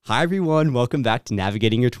Hi, everyone. Welcome back to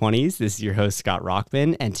Navigating Your 20s. This is your host, Scott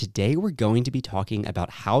Rockman, and today we're going to be talking about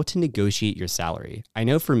how to negotiate your salary. I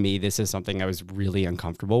know for me, this is something I was really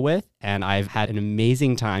uncomfortable with, and I've had an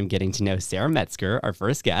amazing time getting to know Sarah Metzger, our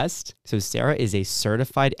first guest. So Sarah is a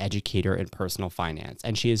certified educator in personal finance,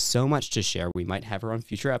 and she has so much to share. We might have her on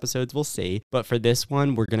future episodes, we'll see. But for this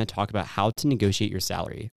one, we're going to talk about how to negotiate your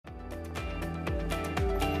salary.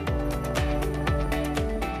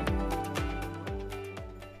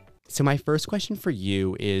 So my first question for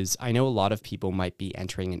you is, I know a lot of people might be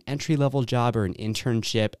entering an entry-level job or an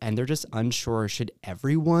internship, and they're just unsure, should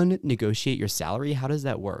everyone negotiate your salary? How does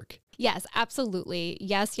that work? Yes, absolutely.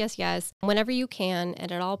 Yes. Whenever you can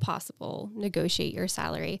and at all possible, negotiate your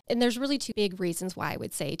salary. And there's really two big reasons why I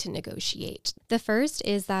would say to negotiate. The first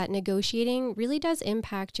is that negotiating really does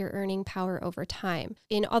impact your earning power over time.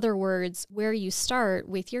 In other words, where you start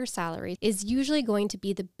with your salary is usually going to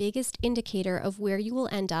be the biggest indicator of where you will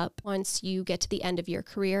end up once you get to the end of your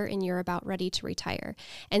career and you're about ready to retire.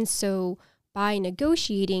 And so by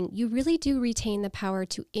negotiating, you really do retain the power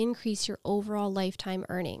to increase your overall lifetime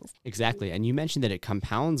earnings. Exactly. And you mentioned that it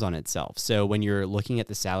compounds on itself. So when you're looking at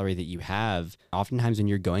the salary that you have, oftentimes when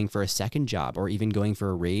you're going for a second job or even going for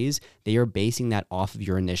a raise, they are basing that off of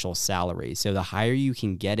your initial salary. So the higher you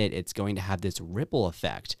can get it, it's going to have this ripple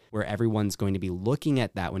effect where everyone's going to be looking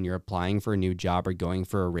at that when you're applying for a new job or going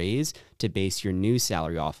for a raise to base your new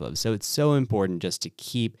salary off of. So it's so important just to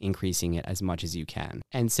keep increasing it as much as you can.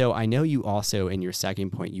 And so I know you also, in your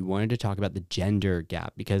second point, you wanted to talk about the gender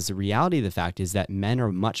gap, because the reality of the fact is that men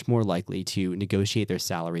are much more likely to negotiate their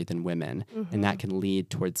salary than women. And that can lead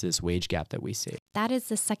towards this wage gap that we see. That is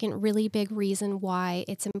the second really big reason why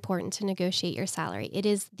it's important to negotiate your salary. It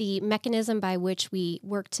is the mechanism by which we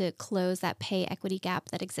work to close that pay equity gap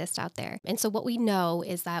that exists out there. And so what we know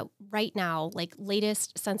is that right now, like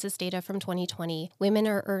latest census data from 2020, women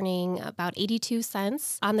are earning about 82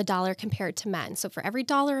 cents on the dollar compared to men. So for every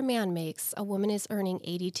dollar a man makes, a woman is earning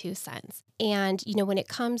 82 cents. And, when it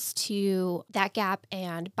comes to that gap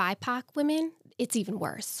and BIPOC women, it's even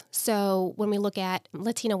worse. So when we look at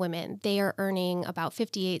Latino women, they are earning about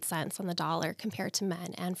 58 cents on the dollar compared to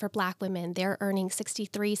men. And for Black women, they're earning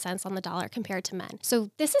 63 cents on the dollar compared to men. So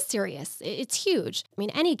this is serious. It's huge. I mean,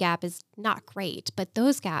 any gap is not great, but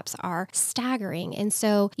those gaps are staggering. And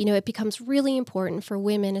so, it becomes really important for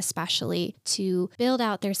women especially to build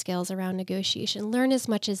out their skills around negotiation, learn as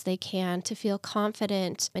much as they can to feel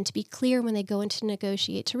confident and to be clear when they go into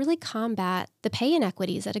negotiate, to really combat the pay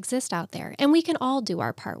inequities that exist out there. And we can all do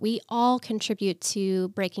our part. We all contribute to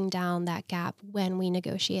breaking down that gap when we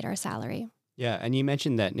negotiate our salary. Yeah, and you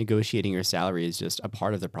mentioned that negotiating your salary is just a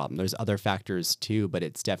part of the problem. There's other factors too, but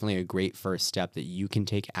it's definitely a great first step that you can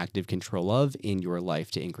take active control of in your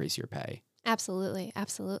life to increase your pay. Absolutely.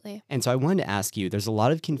 And so I wanted to ask you, there's a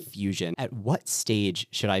lot of confusion. At what stage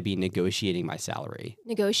should I be negotiating my salary?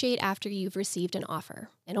 Negotiate after you've received an offer,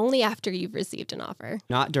 and only after you've received an offer.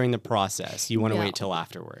 Not during the process. You want to wait till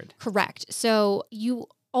afterward. Correct. So you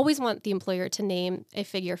always want the employer to name a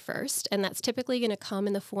figure first, and that's typically going to come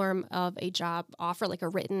in the form of a job offer, like a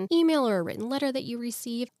written email or a written letter that you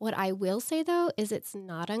receive. What I will say, though, is it's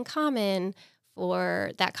not uncommon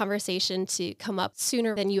for that conversation to come up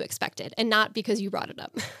sooner than you expected, and not because you brought it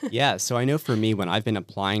up. Yeah. So I know for me, when I've been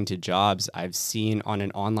applying to jobs, I've seen on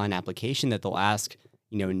an online application that they'll ask,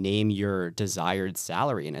 name your desired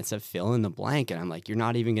salary, and it's a fill in the blank. And I'm like, you're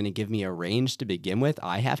not even going to give me a range to begin with.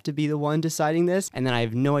 I have to be the one deciding this. And then I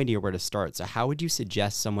have no idea where to start. So how would you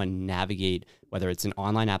suggest someone navigate, whether it's an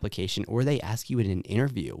online application or they ask you in an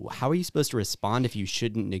interview? How are you supposed to respond if you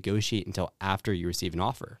shouldn't negotiate until after you receive an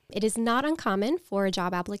offer? It is not uncommon for a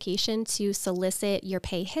job application to solicit your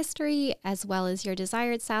pay history as well as your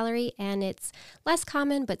desired salary. And it's less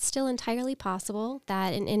common, but still entirely possible,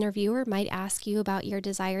 that an interviewer might ask you about your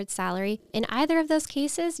desired salary. In either of those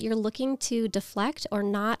cases, you're looking to deflect or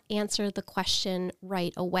not answer the question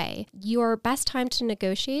right away. Your best time to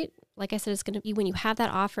negotiate, like I said, is going to be when you have that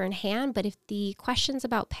offer in hand. But if the questions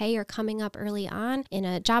about pay are coming up early on in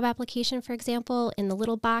a job application, for example, in the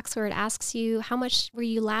little box where it asks you how much were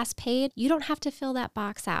you last paid, you don't have to fill that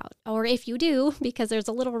box out. Or if you do, because there's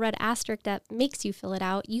a little red asterisk that makes you fill it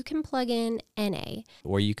out, you can plug in NA.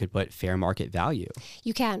 Or you could put fair market value.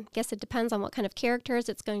 You can. Guess it depends on what kind of characters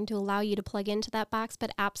it's going to allow you to plug into that box,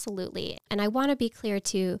 but absolutely. And I want to be clear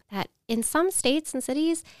too that in some states and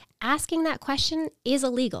cities, asking that question is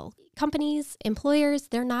illegal. companies, employers,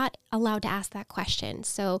 they're not allowed to ask that question.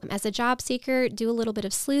 So as a job seeker, do a little bit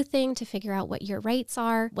of sleuthing to figure out what your rights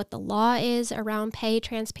are, what the law is around pay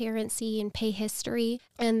transparency and pay history.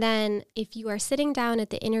 And then if you are sitting down at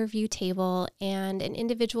the interview table and an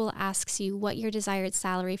individual asks you what your desired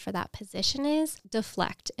salary for that position is,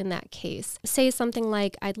 deflect in that case. Say something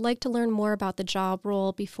like, I'd like to learn more about the job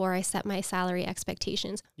role before I set my salary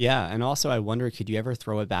expectations. Yeah. And also, I wonder, could you ever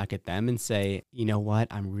throw it back at them and say, you know what,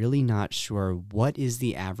 I'm really not sure. What is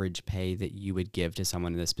the average pay that you would give to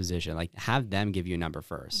someone in this position? Like, have them give you a number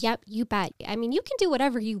first. Yep, you bet. I mean, you can do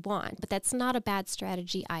whatever you want, but that's not a bad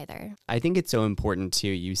strategy either. I think it's so important too.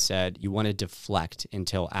 You said you want to deflect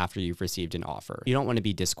until after you've received an offer. You don't want to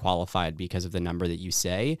be disqualified because of the number that you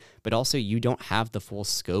say, but also you don't have the full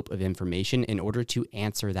scope of information in order to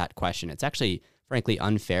answer that question. It's actually frankly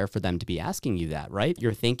unfair for them to be asking you that, right?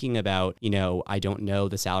 You're thinking about, I don't know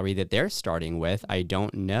the salary that they're starting with. I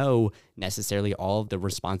don't know necessarily all of the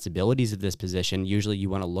responsibilities of this position. Usually you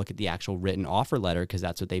want to look at the actual written offer letter because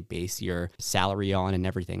that's what they base your salary on and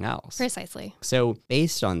everything else. Precisely. So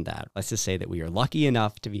based on that, let's just say that we are lucky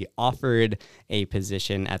enough to be offered a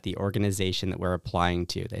position at the organization that we're applying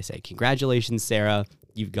to. They say, congratulations, Sarah,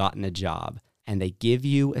 you've gotten a job. And they give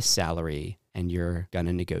you a salary and you're going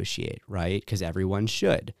to negotiate, right? Because everyone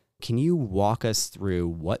should. Can you walk us through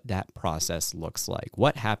what that process looks like?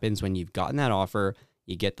 What happens when you've gotten that offer,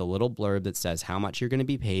 you get the little blurb that says how much you're going to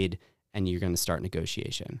be paid, and you're going to start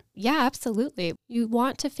negotiation? Yeah, absolutely. You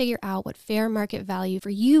want to figure out what fair market value for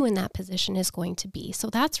you in that position is going to be. So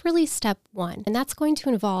that's really step one. And that's going to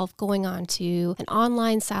involve going on to an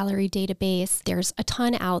online salary database. There's a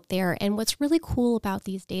ton out there. And what's really cool about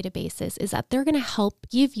these databases is that they're going to help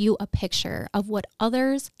give you a picture of what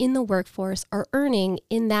others in the workforce are earning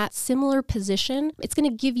in that similar position. It's going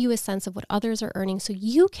to give you a sense of what others are earning so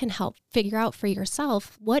you can help figure out for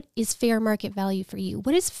yourself what is fair market value for you.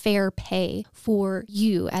 What is fair pay for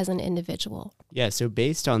you as an individual? Yeah, so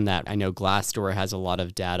based on that, I know Glassdoor has a lot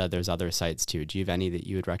of data. There's other sites too. Do you have any that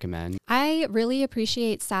you would recommend? I really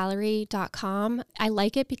appreciate salary.com. I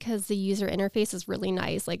like it because the user interface is really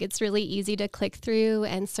nice. Like, it's really easy to click through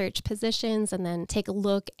and search positions and then take a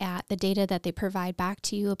look at the data that they provide back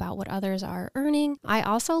to you about what others are earning. I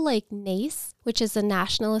also like NACE, which is the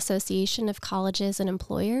National Association of Colleges and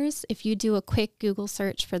Employers. If you do a quick Google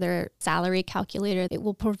search for their salary calculator, it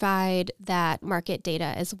will provide that market data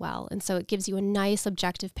as well. And so it gives you a nice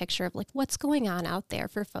objective picture of like what's going on out there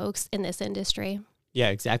for folks in this industry. Yeah,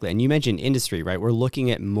 exactly. And you mentioned industry, right? We're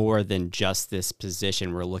looking at more than just this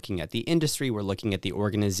position. We're looking at the industry. We're looking at the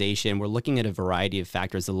organization. We're looking at a variety of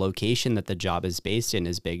factors. The location that the job is based in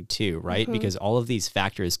is big too, right? Mm-hmm. Because all of these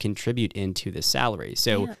factors contribute into the salary.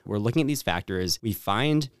 So we're looking at these factors. We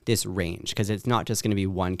find this range because it's not just going to be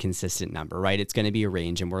one consistent number, right? It's going to be a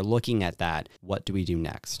range, and we're looking at that. What do we do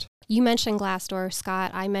next? You mentioned Glassdoor,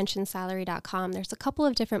 Scott. I mentioned salary.com. There's a couple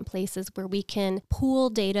of different places where we can pool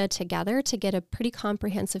data together to get a pretty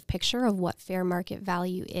comprehensive picture of what fair market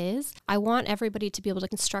value is. I want everybody to be able to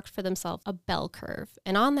construct for themselves a bell curve.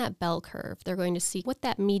 And on that bell curve, they're going to see what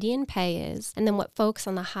that median pay is and then what folks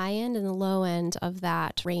on the high end and the low end of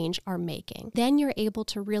that range are making. Then you're able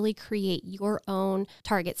to really create your own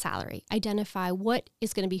target salary. Identify what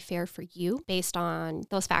is going to be fair for you based on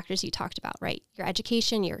those factors you talked about, right? Your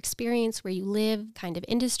education, your experience, where you live, kind of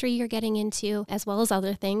industry you're getting into, as well as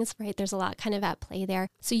other things, right? There's a lot kind of at play there.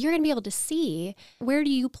 So you're going to be able to see, where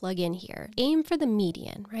do you plug in here? Aim for the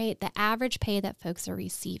median, right? The average pay that folks are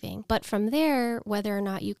receiving. But from there, whether or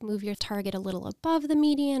not you move your target a little above the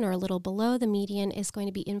median or a little below the median is going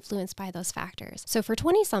to be influenced by those factors. So for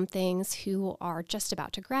 20-somethings who are just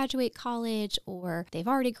about to graduate college, or they've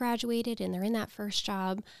already graduated and they're in that first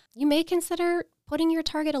job, you may consider putting your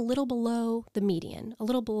target a little below the median, a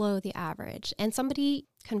little below the average. And somebody,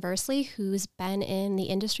 conversely, who's been in the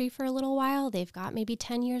industry for a little while, they've got maybe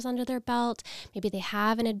 10 years under their belt, maybe they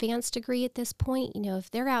have an advanced degree at this point,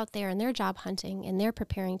 if they're out there and they're job hunting and they're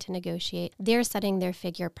preparing to negotiate, they're setting their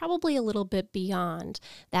figure probably a little bit beyond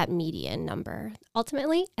that median number.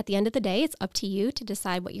 Ultimately, at the end of the day, it's up to you to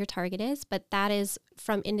decide what your target is, but that is,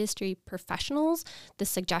 from industry professionals, the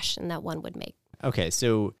suggestion that one would make. Okay,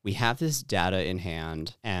 so we have this data in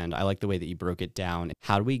hand, and I like the way that you broke it down.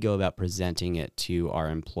 How do we go about presenting it to our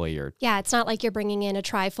employer? Yeah, it's not like you're bringing in a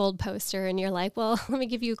trifold poster and you're like, well, let me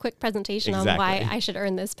give you a quick presentation on why I should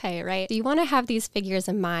earn this pay, right? So you want to have these figures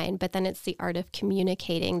in mind, but then it's the art of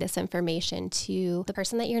communicating this information to the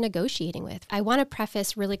person that you're negotiating with. I want to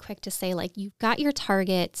preface really quick to say, like, you've got your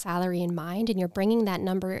target salary in mind and you're bringing that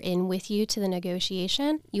number in with you to the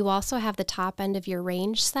negotiation. You also have the top end of your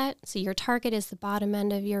range set. So your target is the bottom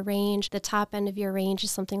end of your range. The top end of your range is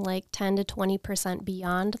something like 10 to 20%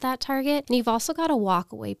 beyond that target. And you've also got a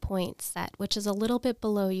walkaway point set, which is a little bit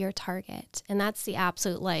below your target. And that's the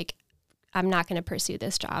absolute, like, I'm not going to pursue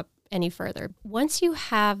this job any further. Once you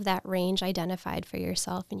have that range identified for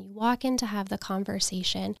yourself and you walk in to have the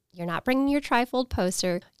conversation, you're not bringing your trifold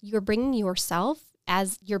poster, you're bringing yourself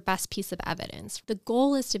as your best piece of evidence. The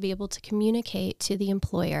goal is to be able to communicate to the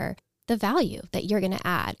employer the value that you're going to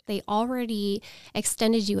add. They already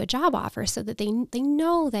extended you a job offer so that they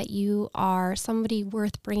know that you are somebody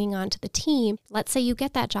worth bringing onto the team. Let's say you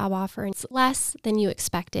get that job offer and it's less than you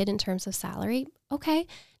expected in terms of salary. Okay,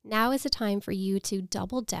 now is the time for you to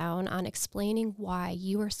double down on explaining why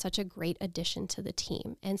you are such a great addition to the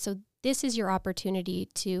team. And so this is your opportunity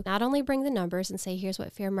to not only bring the numbers and say, here's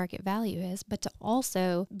what fair market value is, but to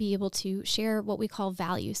also be able to share what we call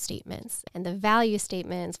value statements. And the value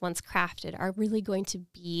statements, once crafted, are really going to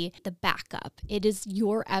be the backup. It is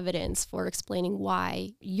your evidence for explaining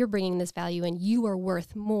why you're bringing this value and you are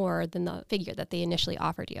worth more than the figure that they initially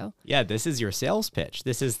offered you. Yeah, this is your sales pitch.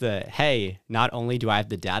 This is the, hey, not only do I have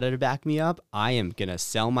the data to back me up, I am going to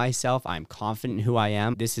sell myself. I'm confident in who I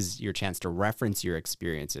am. This is your chance to reference your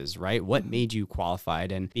experiences, right? What made you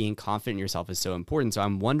qualified? And being confident in yourself is so important. So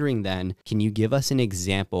I'm wondering then, can you give us an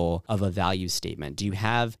example of a value statement? Do you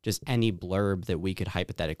have just any blurb that we could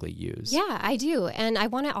hypothetically use? Yeah, I do. And I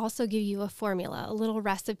want to also give you a formula, a little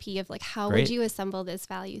recipe of like, how would you assemble this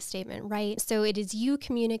value statement, right? So it is you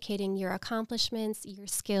communicating your accomplishments, your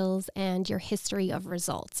skills, and your history of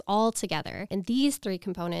results all together. And these three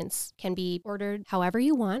components can be ordered however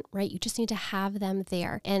you want, right? You just need to have them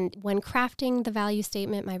there. And when crafting the value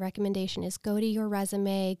statement, my recommendation is go to your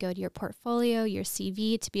resume, go to your portfolio, your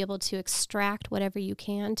CV to be able to extract whatever you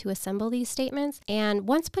can to assemble these statements. And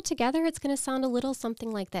once put together, it's going to sound a little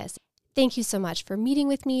something like this. Thank you so much for meeting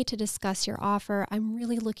with me to discuss your offer. I'm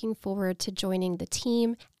really looking forward to joining the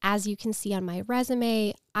team. As you can see on my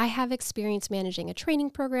resume, I have experience managing a training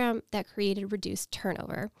program that created reduced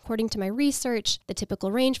turnover. According to my research, the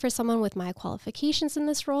typical range for someone with my qualifications in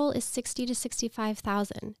this role is $60,000 to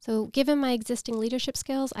 $65,000. So given my existing leadership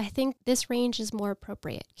skills, I think this range is more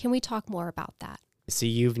appropriate. Can we talk more about that? So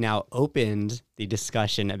you've now opened the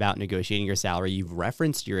discussion about negotiating your salary. You've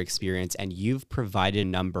referenced your experience and you've provided a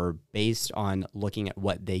number based on looking at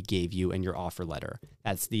what they gave you in your offer letter.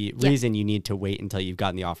 That's the reason you need to wait until you've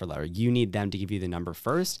gotten the offer letter. You need them to give you the number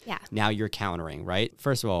first. Yeah. Now you're countering, right?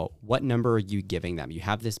 First of all, what number are you giving them? You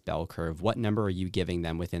have this bell curve. What number are you giving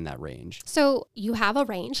them within that range? So you have a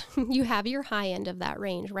range. You have your high end of that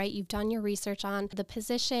range, right? You've done your research on the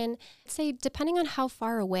position. Say, depending on how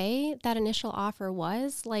far away that initial offer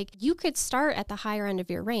was, like you could start at the higher end of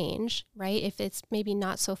your range, right? If it's maybe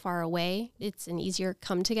not so far away, it's an easier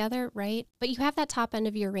come together, right? But you have that top end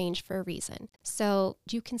of your range for a reason. So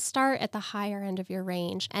you can start at the higher end of your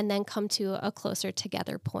range and then come to a closer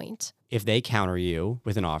together point. If they counter you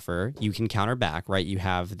with an offer, you can counter back, right? You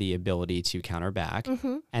have the ability to counter back.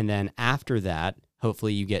 Mm-hmm. And then after that,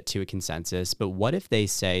 hopefully you get to a consensus. But what if they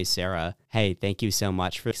say, Sarah, hey, thank you so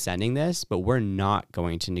much for sending this, but we're not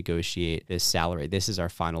going to negotiate this salary. This is our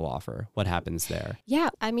final offer. What happens there? Yeah,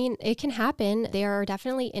 I mean, it can happen. There are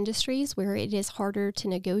definitely industries where it is harder to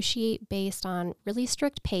negotiate based on really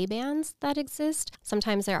strict pay bands that exist.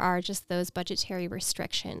 Sometimes there are just those budgetary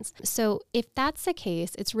restrictions. So if that's the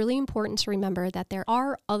case, it's really important to remember that there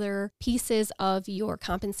are other pieces of your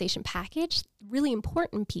compensation package, really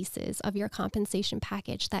important pieces of your compensation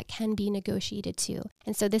package that can be negotiated too.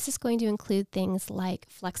 And so this is going to include things like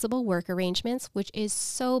flexible work arrangements, which is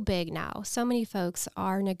so big now. So many folks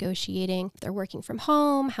are negotiating if they're working from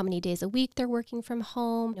home, how many days a week they're working from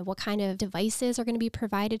home, what kind of devices are going to be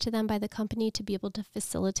provided to them by the company to be able to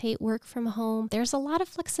facilitate work from home. There's a lot of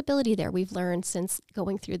flexibility there we've learned since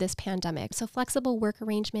going through this pandemic. So flexible work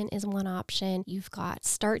arrangement is one option. You've got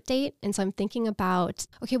start date. And so I'm thinking about,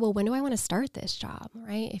 okay, well, when do I want to start this job,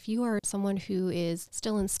 right? If you are someone who is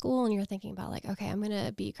still in school and you're thinking about like, okay, I'm going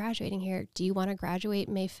to be graduating here. Do you want to graduate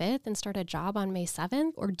May 5th and start a job on May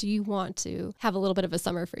 7th? Or do you want to have a little bit of a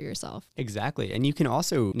summer for yourself? Exactly. And you can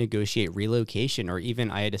also negotiate relocation, or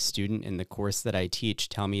even I had a student in the course that I teach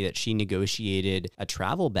tell me that she negotiated a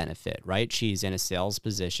travel benefit, right? She's in a sales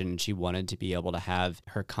position and she wanted to be able to have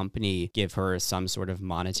her company give her some sort of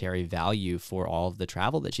monetary value for all of the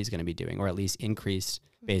travel that she's going to be doing, or at least increase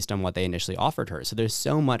based on what they initially offered her. So there's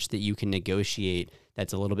so much that you can negotiate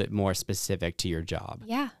that's a little bit more specific to your job.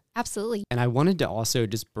 Yeah, absolutely. And I wanted to also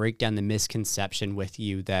just break down the misconception with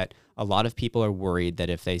you that a lot of people are worried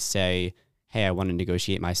that if they say, hey, I want to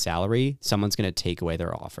negotiate my salary, someone's going to take away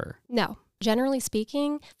their offer. No. Generally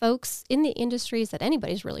speaking, folks in the industries that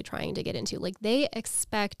anybody's really trying to get into, like they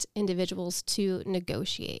expect individuals to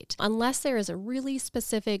negotiate. Unless there is a really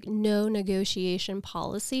specific no negotiation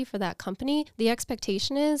policy for that company, the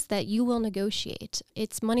expectation is that you will negotiate.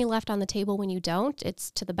 It's money left on the table when you don't. It's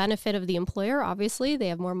to the benefit of the employer. Obviously, they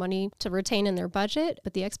have more money to retain in their budget,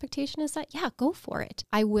 but the expectation is that, yeah, go for it.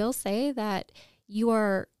 I will say that you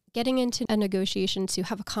are getting into a negotiation to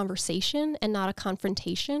have a conversation and not a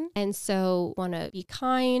confrontation. And so want to be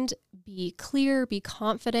kind, be clear, be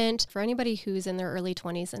confident. For anybody who's in their early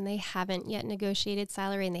 20s and they haven't yet negotiated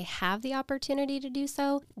salary and they have the opportunity to do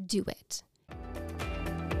so, do it.